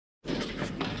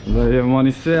यो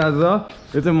मनिष चाहिँ आज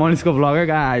यो चाहिँ मनिषको भ्लग है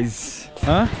गाइस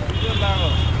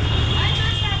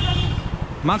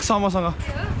मार्क्स छ मसँग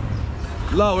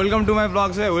ल वेलकम टु माई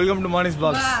ब्लग चाहिँ वेलकम टु मनिष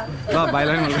ब्लग्स ल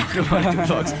भाइलाई पनि वेलकम टु मनिष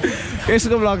ब्लग्स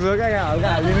यसको ब्लग्स हो क्या यहाँ हल्का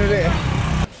हालिदिनु रे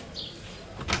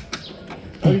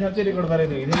अभिनव चाहिँ रेकर्ड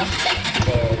गरेको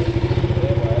थियो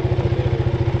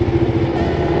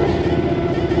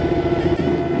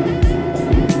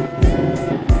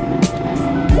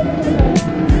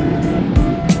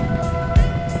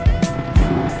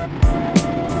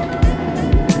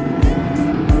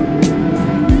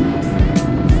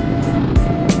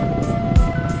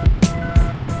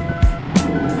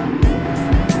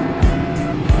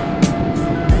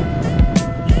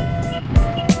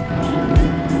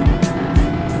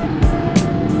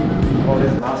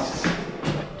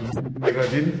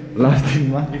लास्ट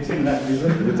दिनमा यो चाहिँ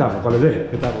हाम्रो कलेज है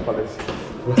यो चाहिँ हाम्रो कलेज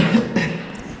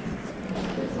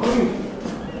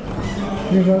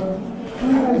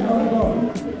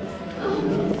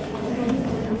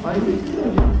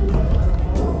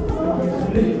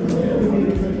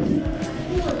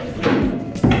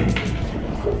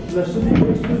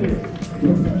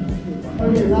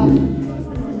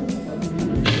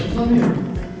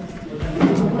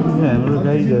हाम्रो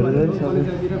गाइजहरू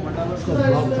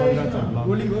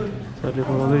सरले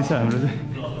पढाउँदैछ हाम्रो चाहिँ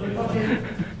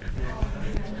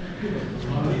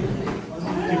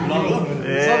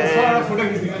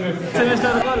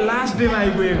सेमेस्टरको लास्ट डेमा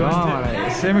आइपुगेको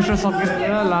सेमेस्टर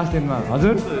सकेर लास्ट दिनमा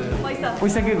हजुर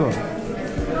पैसा के को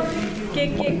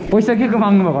पैसा के को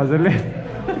माग्नु भएको हजुरले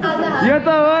यो त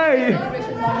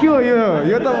के हो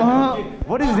यो त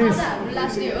व्हाट इज दिस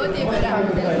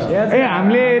ए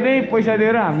हामीले नै पैसा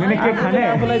दिएर हामीले नै केक खाने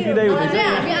बिदाई हुँदैछ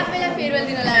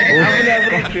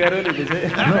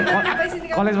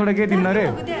कलेजबाट के दिन्न रे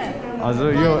हजुर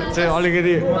यो चाहिँ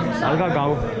अलिकति हल्का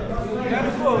घाउ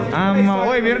आमा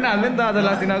ओइ मेरो नि हाल्ने नि त आज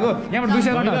लास्ट दिनको यहाँबाट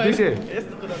 200 गर्नु 200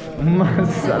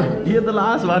 यो त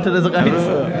लास्ट भएको रहेछ गाइस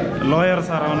लयर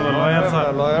सर आउनु लयर सर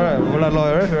लयर बुढा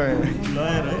लयर है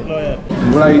लयर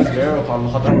बुढा इज भेरी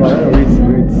खतम भयो rich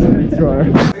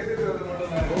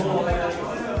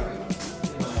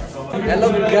Hello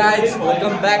guys,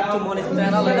 welcome back to Monish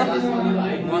channel.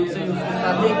 Once again,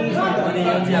 अनि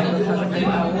यो चाहिँ हाम्रो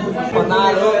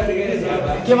बनारो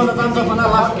के भन्न चाहन्छ बना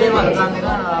लास्ट गेम हरु जान्दैन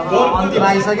अब अन्तिम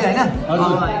आइसक्यो हैन अब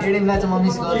एडिङलाई चाहिँ म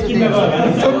मिस गर्छु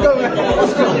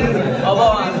अब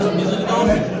हाम्रो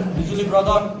बिजुली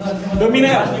ब्रदर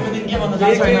डोमिनेट के भन्न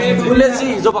चाहन्छ उले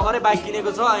चाहिँ हिजो भर्खरै बाइक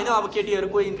किनेको छ हैन अब केटीहरु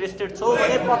कोही इन्ट्रेस्टेड छौ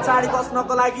भने पछाडी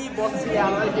बस्नको लागि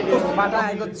बसिहाल्नु केटीहरुबाट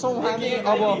आएको छौ हामी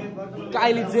अब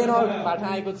काइली जेनरबाट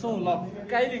आएको छौ ल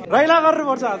काइली रैला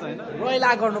गर्नुपर्छ आज हैन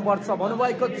रैला गर्नुपर्छ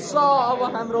भन्नुभएको छ अब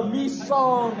हाम्रो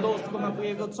मिसन दोस्तकोमा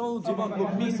पुगेको छौ जीवनको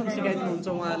मिसन सिकाइदिनुहुन्छ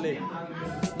उहाँले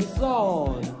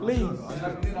मिसन प्लिज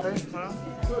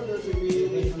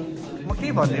म के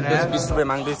भन्दिन 20 रुपैयाँ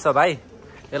माग्दैछ भाइ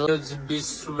यसलाई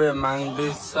 20 रुपैयाँ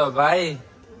माग्दैछ भाइ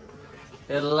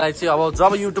यसलाई चाहिँ अब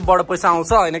जब युट्युबबाट पैसा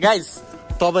आउँछ हैन गाइस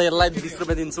तब यसलाई 20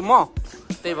 रुपैयाँ दिन्छु म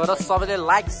त्यही भएर सबैले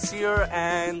लाइक शेयर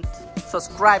एन्ड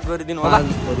सब्सक्राइब गरिदिनु होला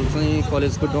अरु चाहिँ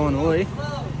कलेजको डन हो है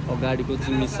अगाडिको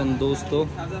चाहिँ मिसन दोस्त हो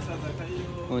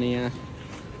अनि यहाँ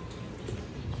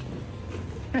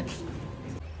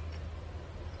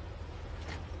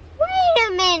Wait a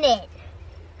minute.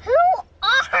 Who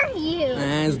are you?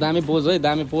 दामी पोज है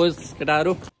दामी पोज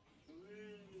केटाहरु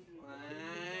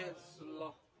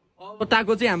अब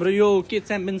ताको चाहिँ हाम्रो यो के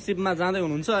च्याम्पियनशिपमा जाँदै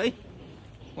हुनुहुन्छ है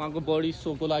उहाँको बडी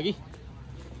सोको लागि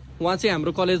उहाँ चाहिँ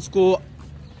हाम्रो कलेजको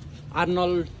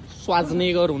आर्नल्ड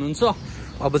स्वाजनेगर हुनुहुन्छ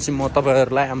अब चाहिँ म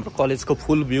तपाईहरुलाई हाम्रो कलेजको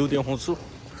फुल भ्यू देखाउँछु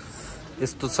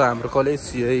यस्तो छ हाम्रो कलेज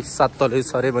यही 7 तले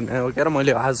छ रे भन्ने हो के र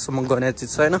मैले आजसम्म गर्ने चिज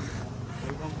छैन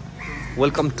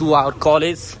वेलकम टु आवर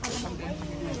कलेज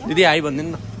दिदी हाई भन्दिन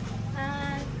न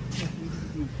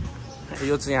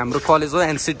यो चाहिँ हाम्रो कलेज हो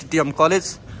ncttm कलेज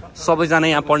सबैजना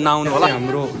यहाँ पढ्न आउनु होला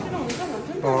हाम्रो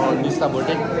निस्ता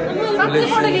भोटे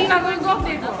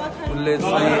उले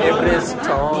चाहिँ एभरेस्ट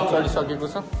चढिसकेको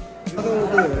छ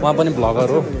उहाँ पनि भ्लगर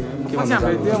हो के भन्छ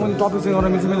त्यहाँ टपिक चाहिँ गर्न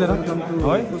मिल्छ मिल्दैन है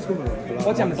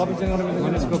पछि हामी टपिक चाहिँ गर्न मिल्छ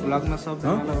यसको ब्लगमा सब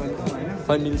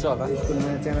खै मिल्छ होला यसको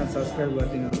नयाँ च्यानल सब्स्क्राइब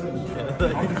गरिदिनु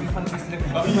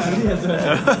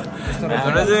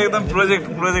हाम्रो चाहिँ एकदम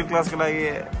प्रोजेक्ट क्लासको लागि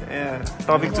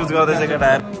टपिक चुज गर्दैछ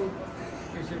केटाहरु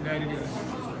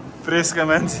प्रेसका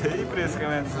मान्छे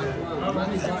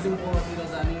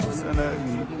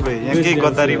यहाँ केही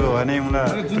गद्दारी भयो भने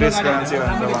मलाई प्रेसका मान्छे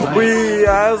भन्छ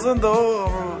आएछ नि त हो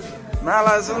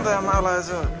माला छ नि त माला छ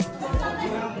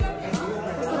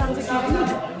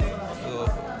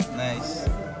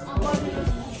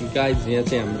गाइज यहाँ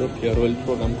चाहिँ हाम्रो फेयरवेल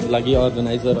प्रोग्रामको लागि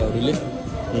अर्गनाइजरहरूले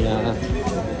यहाँ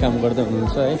काम गर्दै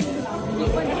हुनुहुन्छ है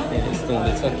यस्तो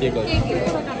हुँदैछ के गर्छ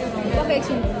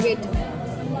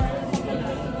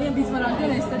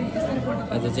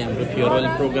आज चाहिँ हाम्रो फेयरवेल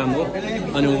प्रोग्राम हो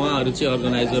अनि उहाँहरू चाहिँ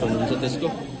अर्गनाइजर हुनुहुन्छ त्यसको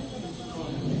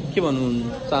के भन्नु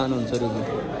चाहनुहुन्छ रुबी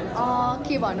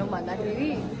के भनौँ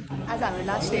भन्दाखेरि आज हाम्रो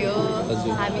लास्ट डे हो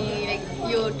हामी लाइक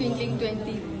यो ट्विङ्कलिङ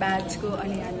 20 ब्याचको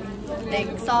अनि हामी लाइक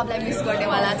सबलाई मिस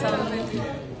गर्नेवाला छ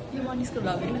यो मनिसको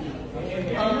भ्लग होइन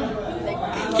लाइक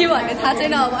के भन्ने थाहा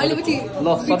छैन अब अहिले पछि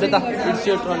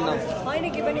होइन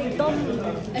के पनि एकदम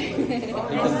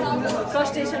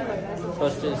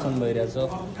फ्रस्ट्रेसन भइरहेछ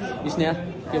स्नेहा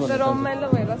के भन्नु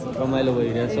रमाइलो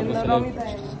भइरहेछ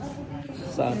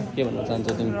कसैले के भन्न चाहन्छ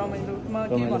तिमी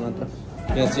रमाइलो मात्र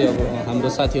यहाँ चाहिँ अब हाम्रो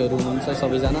साथीहरू हुनुहुन्छ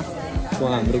सबैजना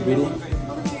उहाँ हाम्रो गुरु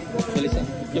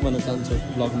के भन्न चाहन्छु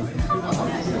ब्लगमा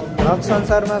भ्लग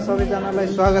संसारमा सबैजनालाई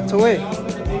स्वागत छ है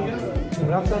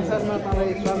भ्लग संसारमा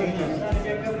तपाईँ स्वागत छ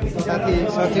साथी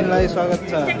सचिनलाई स्वागत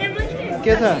छ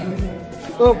के छ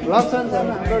ओ भ्लग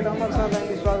संसारमा हाम्रो डम्बर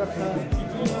सरलाई स्वागत छ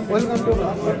वेलकम टु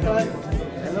भ्लग संसार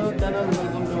hello channel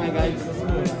welcome to my guide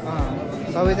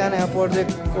सबैजना यहाँ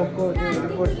प्रोजेक्टको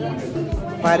रिपोर्ट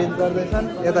पारित गर्दैछन्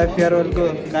यता फेयरवेलको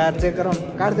कार्यक्रम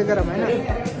होइन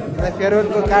यता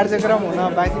फेयरवेलको कार्यक्रम हुन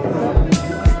बाँकी छ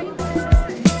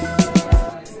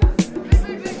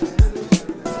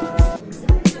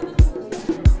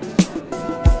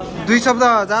दुई शब्द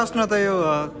जाओस् न त यो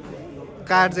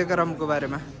कार्यक्रमको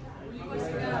बारेमा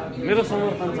मेरो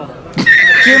समर्थन छ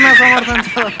केमा समर्थन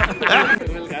छ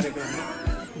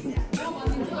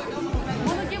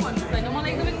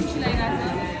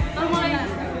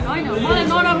मलाई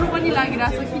नराम्रो पनि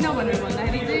लागिरहेको छ किन भनेर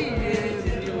भन्दाखेरि चाहिँ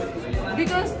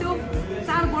बिकज त्यो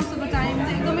 4 वर्षको टाइम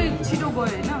चाहिँ एकदमै छिटो गयो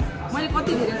होइन मैले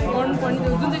कति धेरै गर्नुपर्ने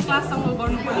थियो जुन चाहिँ क्लाससँग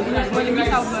गर्नुपर्ने मैले मिस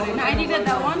आउट गरेँ होइन आई डिड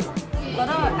द्याट वान तर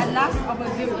लास्ट अब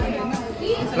जे भयो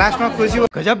होइन लास्टमा खुसी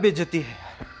गजब बेइज्जती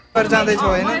है जाँदैछ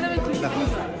होइन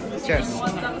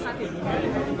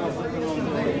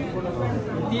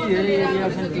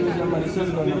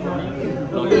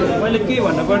मैले के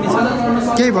भन्नु पर्ने छ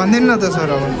केही भन्दिनँ न त सर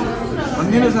अब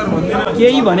भन्दिनँ सर भन्दिनँ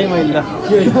केही भने मैले ल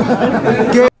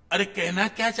अरे कहना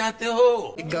क्या चाहते हो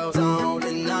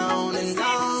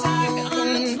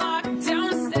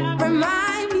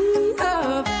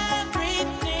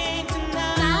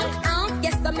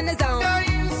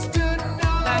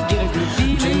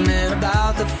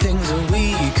about the things that we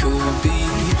could be.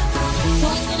 So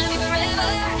it's gonna be forever.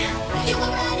 You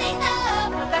already know.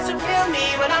 That's what feel me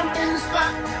when I'm in the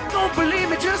spot. Don't believe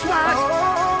me, just watch.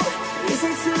 Oh, is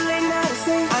it too late now to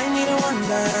say I need a one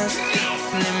dance?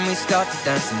 And then we start to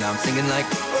dance and I'm singing like,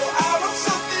 oh, I want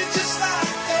something just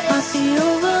like this. Might be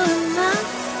over now,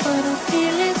 but I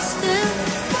feel it still.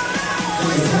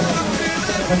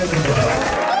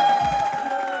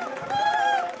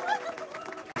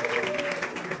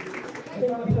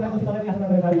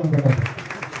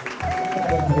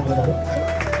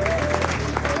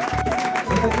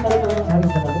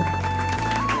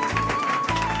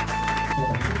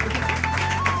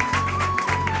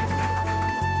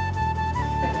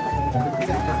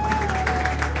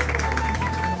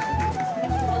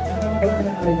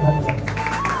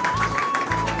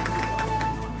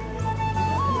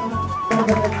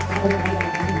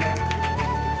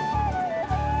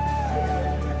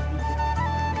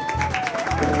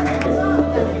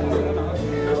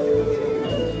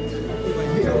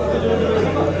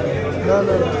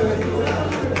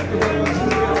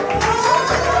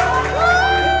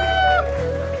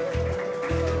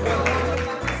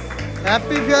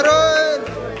 Happy farewell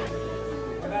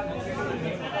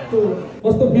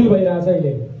कस्तो feel भइरहेछ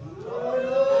अहिले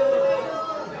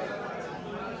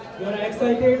you are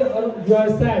excited or you are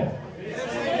sad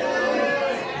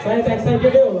सायद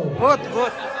एक्साइटेडै होला both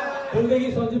फुलदेखि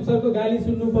Sanjeev सरको गाली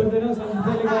सुन्नु पर्दैन सञ्जीव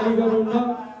सरले गाली गर्नुहुन्न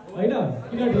होइन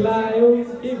किन ढिला आयो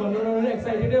केही भन्नु नभएर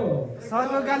एक्साइटेडै हो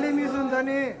सरको गाली मिस हुन्छ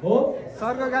नि हो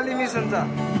सरको गाली मिस हुन्छ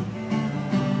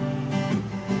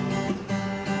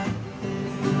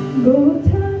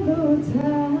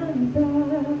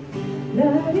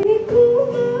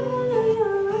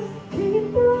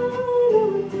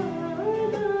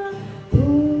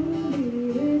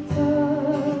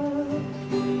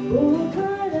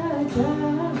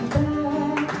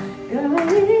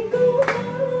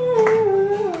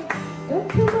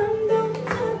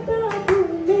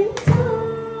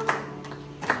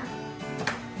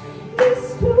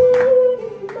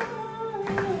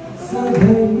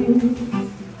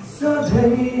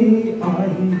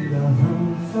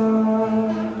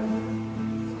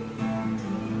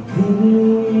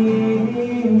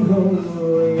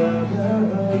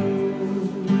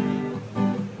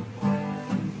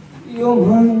यो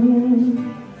मन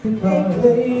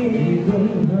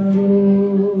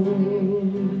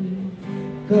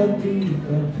कति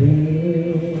कति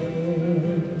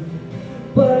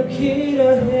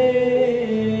पर्खिरहे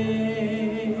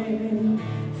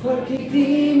फर्की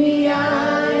तिमी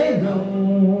आएनौ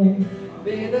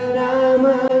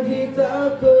वेदनामा गीत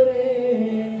कोरे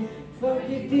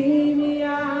फर्की तिमी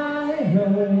आएनौ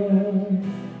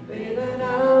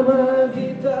वेदनामा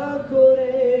गीत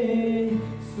कोरे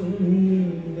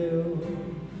सुनिदेऊ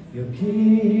यो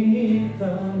गीत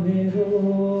मेरो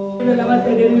बेलामा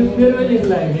फेयरवेल लेख्न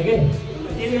लागेको थिएँ कि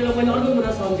त्यति बेला मैले अर्को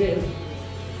कुरा सम्झेँ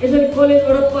यसरी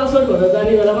कलेजबाट पास आउट भएर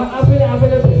जाने बेलामा आफैलाई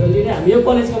फेयरवेल दिने हामी यो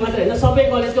कलेजको मात्र होइन सबै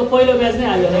कलेजको पहिलो ब्याच नै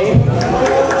हाल्यो होला कि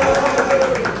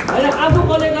होइन आफू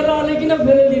कलेज गरेर अरूले किन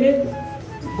फेयरवेल दिने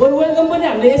बरु वेलकम पनि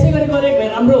हामीले यसै गरी गरेको भए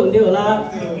राम्रो हुन्थ्यो होला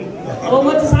अब म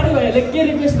चाहिँ साथीभाइहरूले के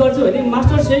रिक्वेस्ट गर्छु भने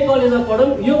मास्टर्स यही कलेजमा पढौँ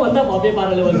योभन्दा भव्य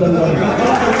पाराले वेलकम गरौँ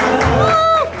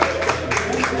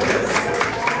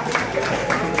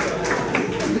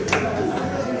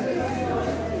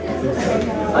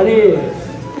अनि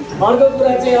अर्को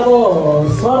कुरा चाहिँ अब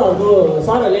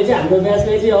सरहरूले चाहिँ हाम्रो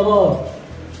ब्याचले चाहिँ अब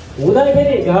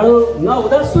हुँदाखेरि घाँडो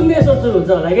नहुँदा सुन्ने सोच्नुहुन्छ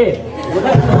होला कि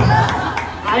हुँदा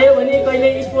आयो भने कहिले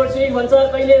स्पोर्ट्स विक भन्छ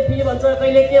कहिले फी भन्छ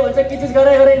कहिले के भन्छ के चिज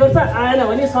गराइ गर्छ आएन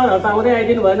भने सरहरू त आउँदै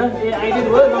आइदिनु भएन ए आइदिनु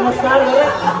भयो नमस्कार गरेर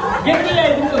गेटमै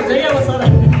आइदिनु हुन्छ कि अब सर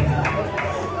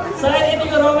सायद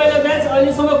यतिको रमाइलो ब्याच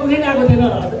अहिलेसम्म कुनै पनि आएको थिएन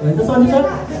होइन त सन्जु सर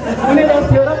कुनै ब्याच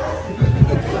थियो र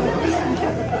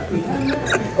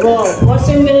अब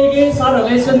पर्सेन्टदेखि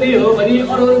सरहरूलाई सुन्दै हो भने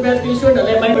अरू ब्याचको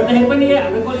स्टुडेन्टहरूलाई बाहिर पनि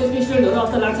हाम्रो कलेजको स्टुडेन्टहरू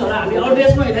जस्तो लाग्छ होला हामी अरू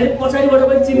ड्रेसमा हिँड्दाखेरि पछाडिबाट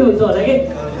पनि चिन्नुहुन्छ होला कि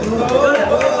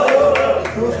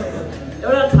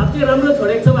एउटा छाप्ती राम्रो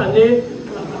छोडेको छौँ हामीले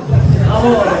अब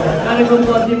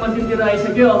कार्यक्रमको अन्तिमतिर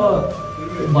आइसक्यो अब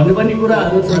भन्नुपर्ने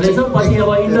कुराहरू छोडेछौँ पछि अब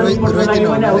इन्टरभ्यूको लागि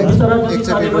पनि अब जति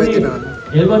सरले पनि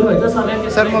हेल्प गर्नुभएको छ सरलाई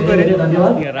धेरै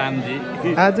धन्यवाद रामजी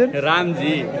हजुर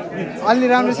रामजी अलि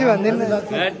राम्रो चाहिँ भनिदिनु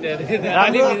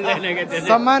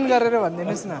सम्मान गरेर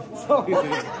भनिदिनुहोस् न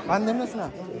भनिदिनुहोस् न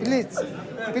प्लिज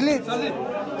प्लिज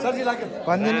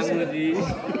भनिदिनुहोस्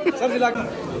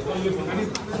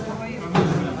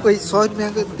कोही 100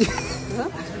 रुपियाँको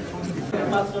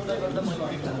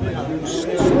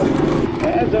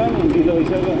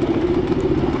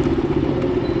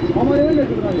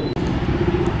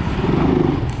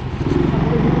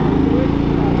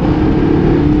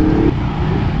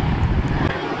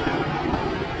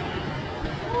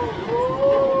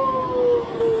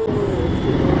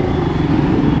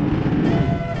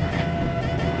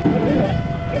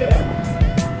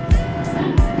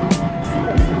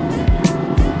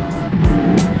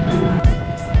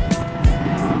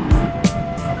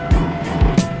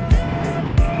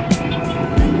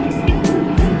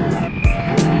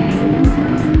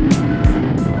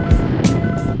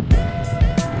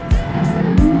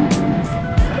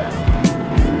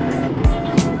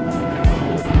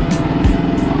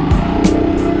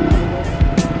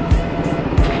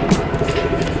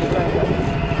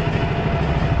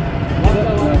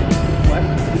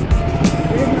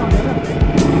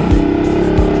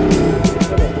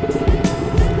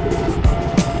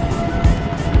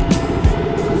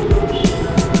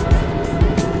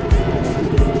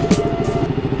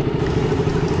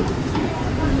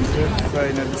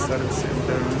फाइनली सर्भिस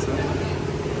सेन्टरमा छ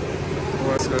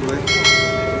वास गर्दै